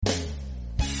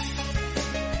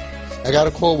I got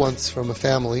a call once from a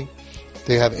family.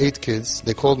 They have 8 kids.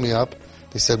 They called me up.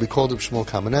 They said, we called up Shmuel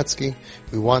Kamenetsky.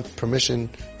 We want permission,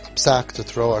 psak, to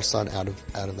throw our son out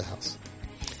of the house.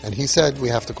 And he said, we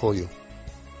have to call you.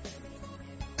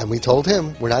 And we told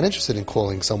him, we're not interested in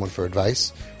calling someone for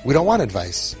advice. We don't want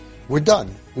advice. We're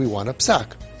done. We want a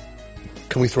psak.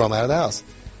 Can we throw him out of the house?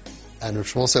 And Rav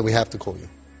Shmuel said, we have to call you.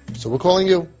 So we're calling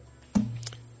you.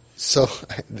 So,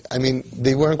 I mean,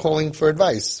 they weren't calling for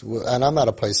advice. And I'm not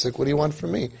a paisik. What do you want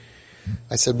from me?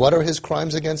 I said, what are his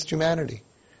crimes against humanity?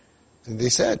 And they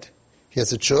said, he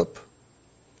has a chup,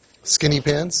 skinny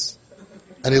pants,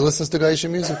 and he listens to Geisha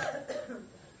music.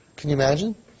 Can you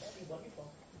imagine?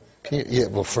 Yeah,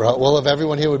 well, for all of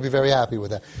everyone here would be very happy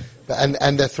with that.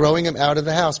 And they're throwing him out of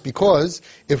the house because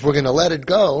if we're going to let it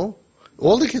go,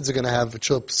 all the kids are going to have a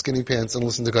chup, skinny pants, and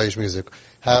listen to Geisha music.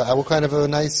 What kind of a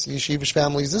nice yeshivish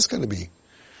family is this going to be?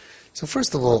 So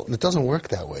first of all, it doesn't work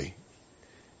that way.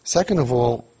 Second of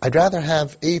all, I'd rather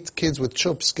have 8 kids with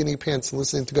chup, skinny pants, and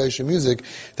listening to Geisha music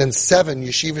than 7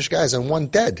 yeshivish guys and 1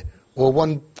 dead. Or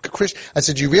 1 Christian. I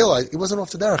said, you realize, it wasn't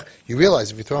off the derech. You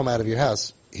realize if you throw him out of your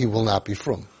house, he will not be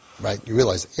frum. Right? You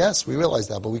realize, yes, we realize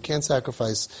that, but we can't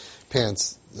sacrifice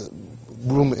pants,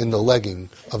 room in the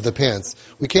legging of the pants.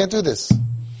 We can't do this.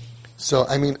 So,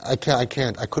 I mean, I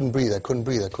can't. I couldn't breathe. I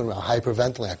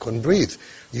hyperventilate. I couldn't breathe.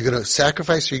 You're going to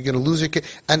sacrifice, or you're going to lose your kid.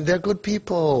 And they're good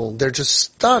people. They're just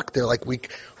stuck. They're like, we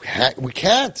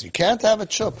can't. You can't have a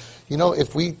chup. You know,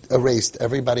 if we erased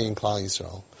everybody in Klal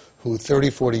Yisrael who 30,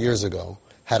 40 years ago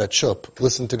had a chup,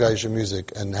 listened to Geisha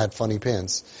music, and had funny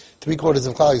pants, 3/4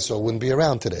 of Klal Yisrael wouldn't be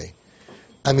around today.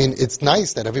 I mean, it's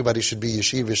nice that everybody should be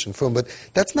yeshivish and frum, but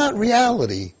that's not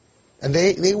reality. And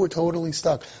they were totally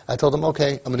stuck. I told them,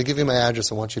 okay, I'm going to give you my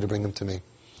address. I want you to bring him to me.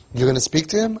 You're going to speak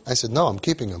to him? I said, no, I'm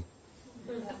keeping him.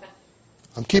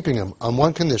 I'm keeping him on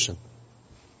one condition.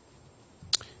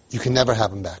 You can never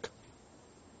have him back.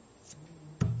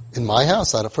 In my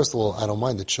house, first of all, I don't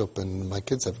mind the chup, and my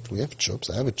kids we have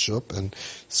chups. I have a chup, and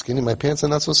skinny. My pants are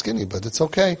not so skinny, but it's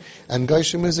okay. And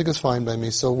Geisha music is fine by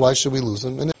me, so why should we lose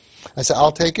him? And I said,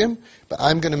 I'll take him, but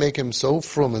I'm going to make him so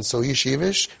frum and so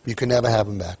yeshivish, you can never have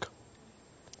him back.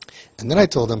 And then I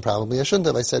told them probably I shouldn't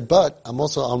have. I said, but I'm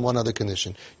also on one other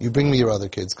condition. You bring me your other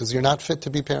kids, because you're not fit to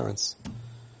be parents.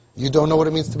 You don't know what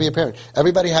it means to be a parent.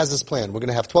 Everybody has this plan. We're going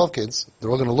to have 12 kids.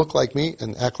 They're all going to look like me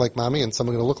and act like mommy, and some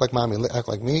are going to look like mommy and act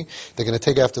like me. They're going to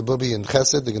take after Bubi and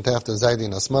Chesed. They're going to take after Zaidi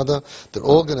and Asmada. They're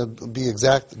all going to be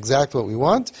exact what we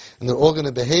want, and they're all going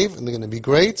to behave, and they're going to be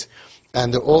great,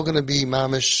 and they're all going to be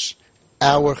mamish,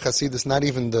 our Hasidus, not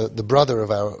even the brother of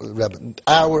our Rebbe,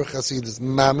 our Hasidus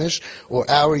mamish, or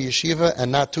our yeshiva,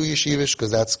 and not too yeshivish,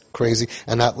 because that's crazy,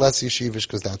 and not less yeshivish,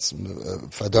 because that's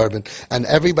fadarbin. And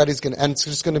everybody's going to, and it's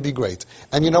just going to be great.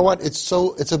 And you know what? It's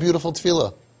a beautiful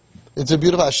tefillah. It's a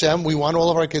beautiful Hashem. We want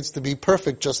all of our kids to be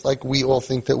perfect, just like we all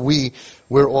think that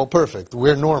we're all perfect.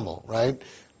 We're normal, right?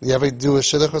 You ever do a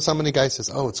shidduch with somebody, guy says,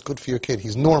 oh, it's good for your kid.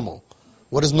 He's normal.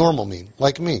 What does normal mean?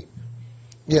 Like me.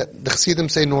 Yeah, the Chassidim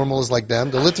say normal is like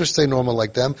them. The Litters say normal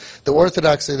like them. The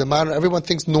Orthodox say the modern. Everyone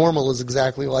thinks normal is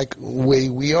exactly like the way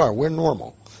we are. We're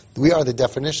normal. We are the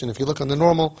definition. If you look on the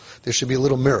normal, there should be a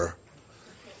little mirror.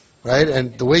 Right?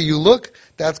 And the way you look,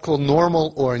 that's called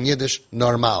normal, or in Yiddish,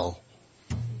 normal.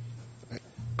 Right?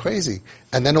 Crazy.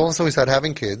 And then all of a sudden we start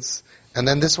having kids, and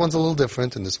then this one's a little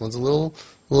different, and this one's a little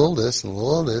this, and a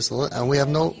little this, and we have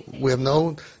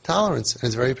no tolerance. And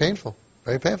it's very painful.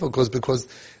 Very painful, because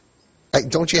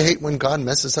don't you hate when God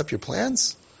messes up your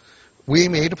plans? We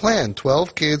made a plan.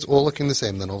 12 kids, all looking the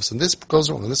same. Then all of a sudden this goes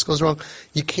wrong and this goes wrong.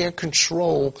 You can't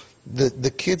control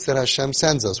the kids that Hashem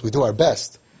sends us. We do our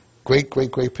best. Great, great,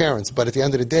 great parents. But at the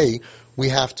end of the day, we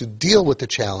have to deal with the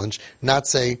challenge, not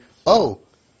say, oh,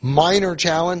 minor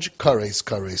challenge,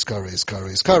 kares.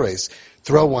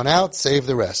 Throw one out, save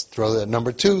the rest. Throw that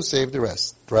number 2, save the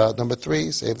rest. Throw out number 3,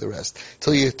 save the rest.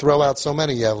 Till you throw out so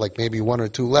many, you have like maybe 1 or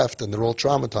 2 left, and they're all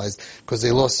traumatized because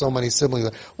they lost so many siblings.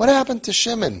 What happened to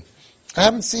Shimon? I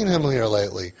haven't seen him here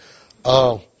lately.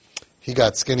 Oh, he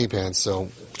got skinny pants, so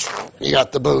he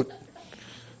got the boot.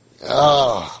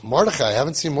 Oh, Mordechai, I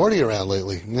haven't seen Morty around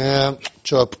lately. Nah,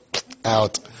 chop,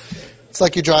 out. It's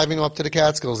like you're driving up to the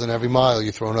Catskills, and every mile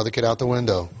you throw another kid out the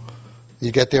window.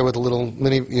 You get there with a little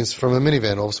from a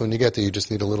minivan. Also, when you get there, you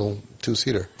just need a little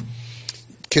 2-seater.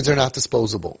 Kids are not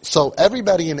disposable. So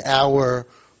everybody in our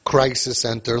crisis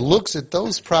center looks at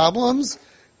those problems.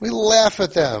 We laugh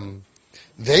at them.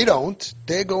 They don't.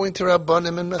 They're going to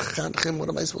Rabbanim and Mechanchim. What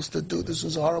am I supposed to do? This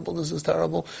is horrible. This is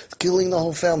terrible. Killing the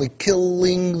whole family.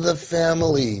 Killing the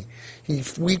family.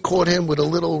 We caught him with a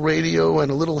little radio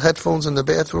and a little headphones in the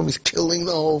bathroom. He's killing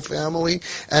the whole family.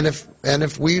 And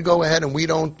if we go ahead and we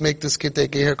don't make this kid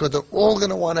take a haircut, they're all going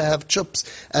to want to have chups,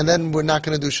 and then we're not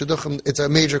going to do shidduchim. It's a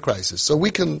major crisis. So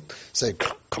we can say,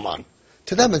 come on.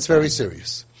 To them, it's very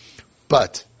serious.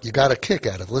 But you got a kick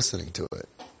out of listening to it.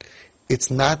 It's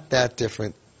not that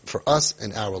different for us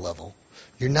in our level.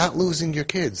 You're not losing your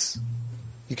kids.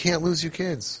 You can't lose your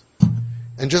kids.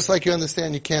 And just like you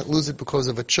understand, you can't lose it because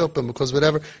of a chup and because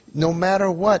whatever. No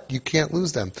matter what, you can't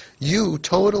lose them. You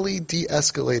totally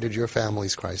de-escalated your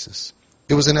family's crisis.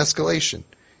 It was an escalation.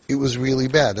 It was really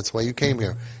bad. That's why you came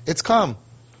here. It's calm.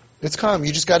 It's calm.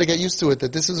 You just got to get used to it,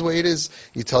 that this is the way it is.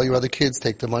 You tell your other kids,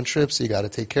 take them on trips. You got to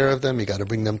take care of them. You got to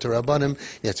bring them to Rabbanim.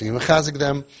 You have to be mechazik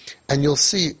them. And you'll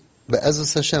see,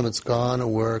 be'ezus Hashem, it's going to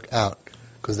work out.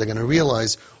 Because they're going to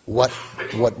realize what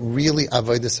really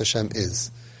avodas Hashem is.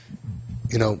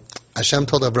 You know, Hashem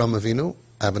told Abraham Avinu,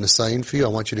 I have an assignment for you, I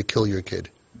want you to kill your kid.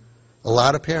 A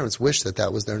lot of parents wish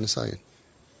that was their assignment.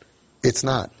 It's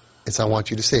not. It's I want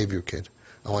you to save your kid.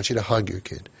 I want you to hug your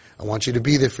kid. I want you to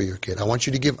be there for your kid. I want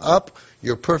you to give up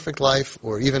your perfect life,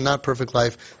 or even not perfect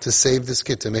life, to save this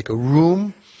kid, to make a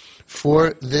room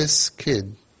for this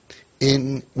kid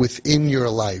within your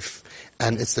life.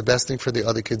 And it's the best thing for the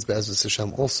other kids, be'ezus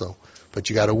Hashem, also. But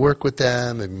you got to work with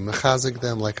them and mechazik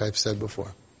them, like I've said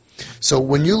before. So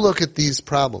when you look at these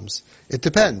problems, it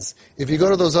depends. If you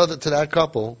go to that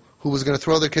couple who was going to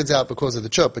throw their kids out because of the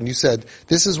chup, and you said,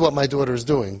 this is what my daughter is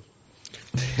doing,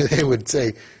 they would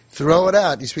say, throw it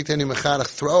out. You speak to any mechanech,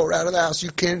 throw her out of the house.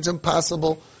 You can't, it's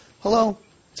impossible. Hello,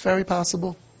 it's very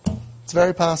possible. It's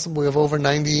very possible. We have over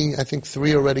 90, I think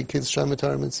 3 already kids,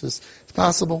 Shematar mitzvahs. It's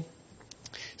possible.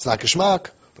 It's not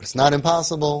geschmack, but it's not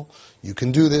impossible. You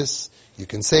can do this. You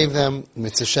can save them.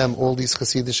 Mitzvah Shem, all these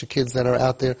Hasidic kids that are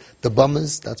out there, the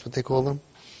bummers, that's what they call them.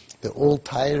 They're all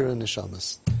tired in the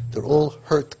neshamas. They're all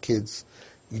hurt kids.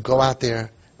 You go out there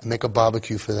and make a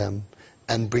barbecue for them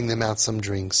and bring them out some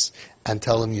drinks and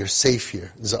tell them you're safe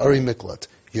here. Zari Miklat,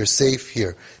 you're safe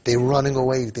here. They're running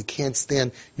away. They can't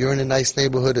stand. You're in a nice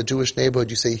neighborhood, a Jewish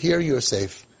neighborhood. You say, here you're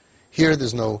safe. Here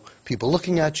there's no people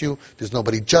looking at you. There's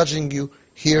nobody judging you.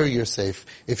 Here you're safe.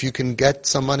 If you can get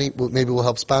some money, maybe we'll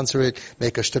help sponsor it,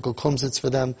 make a shtickle kumsitz for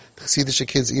them. The Chassidish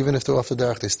kids, even if they're off the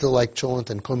derech, they still like cholent,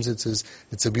 and kumsitz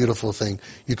it's a beautiful thing.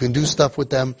 You can do stuff with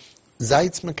them.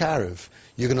 Zaitz Makarev.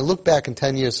 You're going to look back in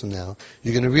 10 years from now,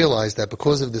 you're going to realize that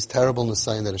because of this terrible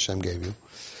nisayon that Hashem gave you,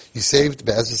 you saved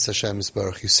be'ezus Hashem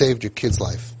Yisbarach, you saved your kid's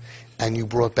life, and you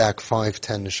brought back 5,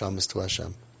 10 neshamas to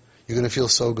Hashem. You're going to feel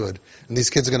so good. And these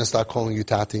kids are going to start calling you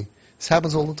Tati. This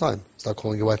happens all the time. Start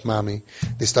calling your wife Mommy.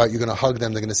 You're going to hug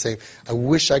them. They're going to say, I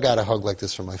wish I got a hug like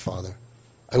this from my father.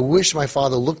 I wish my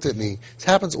father looked at me. This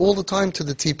happens all the time to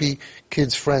the TP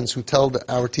kids' friends who tell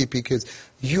our TP kids,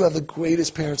 you have the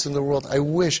greatest parents in the world. I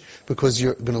wish, because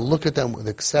you're going to look at them with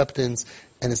acceptance,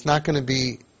 and it's not going to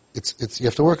be, you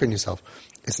have to work on yourself.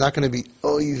 It's not going to be,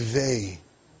 oy vey.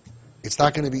 It's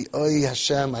not going to be, oy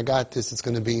Hashem, I got this. It's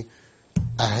going to be,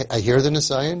 I hear the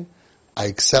nisayon, I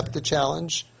accept the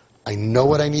challenge, I know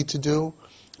what I need to do.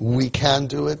 We can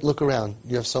do it. Look around.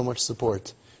 You have so much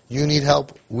support. You need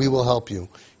help. We will help you.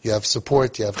 You have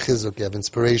support. You have chizuk. You have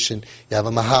inspiration. You have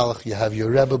a mahalach. You have your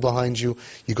Rebbe behind you.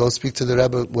 You go speak to the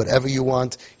Rebbe, whatever you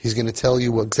want. He's going to tell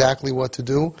you exactly what to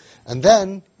do. And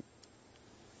then,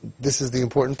 this is the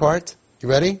important part. You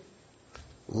ready?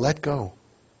 Let go.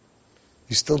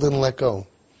 You still didn't let go.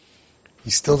 You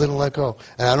still didn't let go.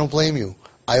 And I don't blame you.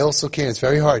 I also can't. It's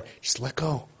very hard. Just let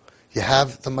go. You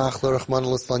have the machla Rahman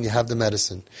al-Islam, you have the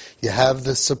medicine. You have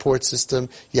the support system.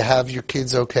 You have your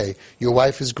kids okay. Your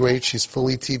wife is great. She's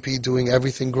fully TP, doing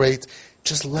everything great.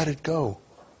 Just let it go.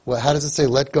 Well, how does it say,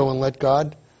 let go and let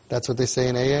God? That's what they say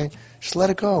in AA. Just let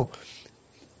it go.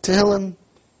 Tehillim,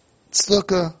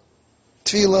 tzedakah,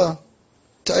 tefillah,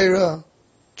 taira,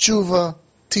 tshuva,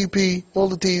 TP, all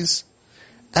the T's.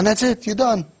 And that's it. You're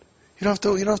done. You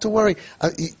don't have to worry.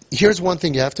 Here's one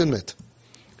thing you have to admit.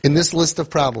 In this list of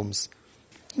problems,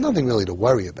 nothing really to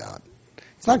worry about.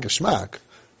 It's not geschmack.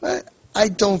 I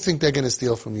don't think they're going to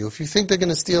steal from you. If you think they're going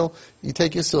to steal, you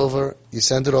take your silver, you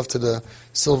send it off to the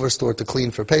silver store to clean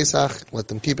for Pesach, let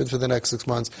them keep it for the next 6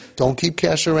 months. Don't keep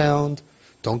cash around.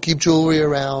 Don't keep jewelry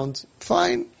around.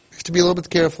 Fine. You have to be a little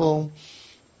bit careful.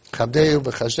 Chabdeu,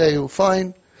 v'chashdeu,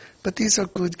 fine. But these are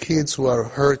good kids who are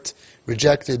hurt,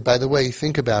 rejected. By the way,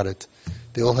 think about it.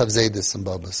 They all have Zaydis and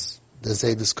Babas. The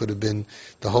Zaydis could have been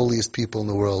the holiest people in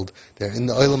the world. They're in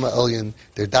the Olam HaElyon.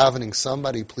 They're davening,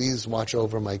 somebody please watch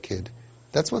over my kid.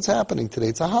 That's what's happening today.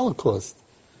 It's a Holocaust.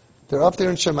 They're up there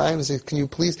in Shemayim and say, can you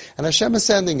please? And Hashem is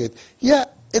sending it. Yeah,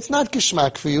 it's not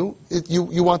geschmack for you.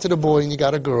 You wanted a boy and you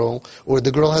got a girl, or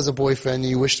the girl has a boyfriend and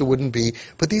you wish there wouldn't be.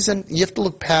 But you have to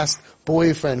look past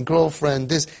boyfriend, girlfriend,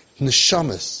 this.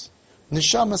 Neshamas.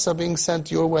 Neshamas are being sent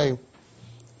your way.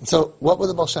 So what would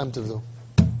the Baal Shem Tov do?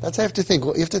 That's how you have to think.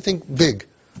 You have to think big.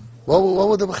 What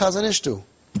would the Chazon Ish do?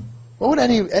 What would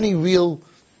any real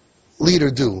leader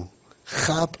do?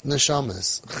 Chap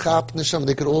neshamas. Chap neshamas.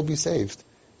 They could all be saved.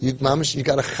 You got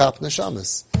a chap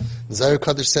neshamas. Zohar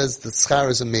Kadosh says the schar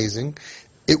is amazing.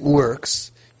 It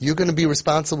works. You're going to be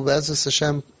responsible, Be'ezus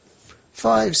Hashem.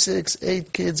 5, 6,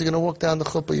 8 kids are going to walk down the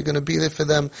chuppah. You're going to be there for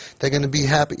them. They're going to be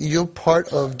happy. You're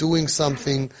part of doing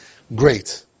something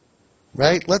great.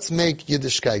 Right? Let's make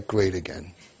Yiddishkeit great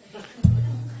again.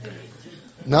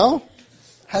 No?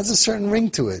 Has a certain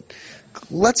ring to it.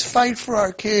 Let's fight for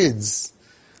our kids.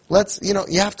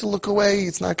 You have to look away.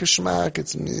 It's not geschmack.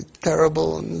 It's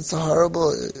terrible and it's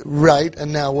horrible. Right,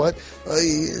 and now what?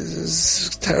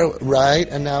 It's terrible. Right,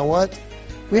 and now what?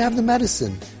 We have the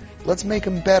medicine. Let's make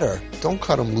them better. Don't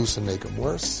cut them loose and make them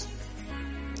worse.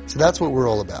 So that's what we're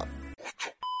all about.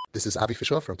 This is Avi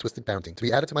Fisher from Twisted Parenting. To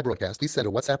be added to my broadcast, please send a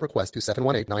WhatsApp request to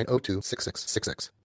 718-902-6666.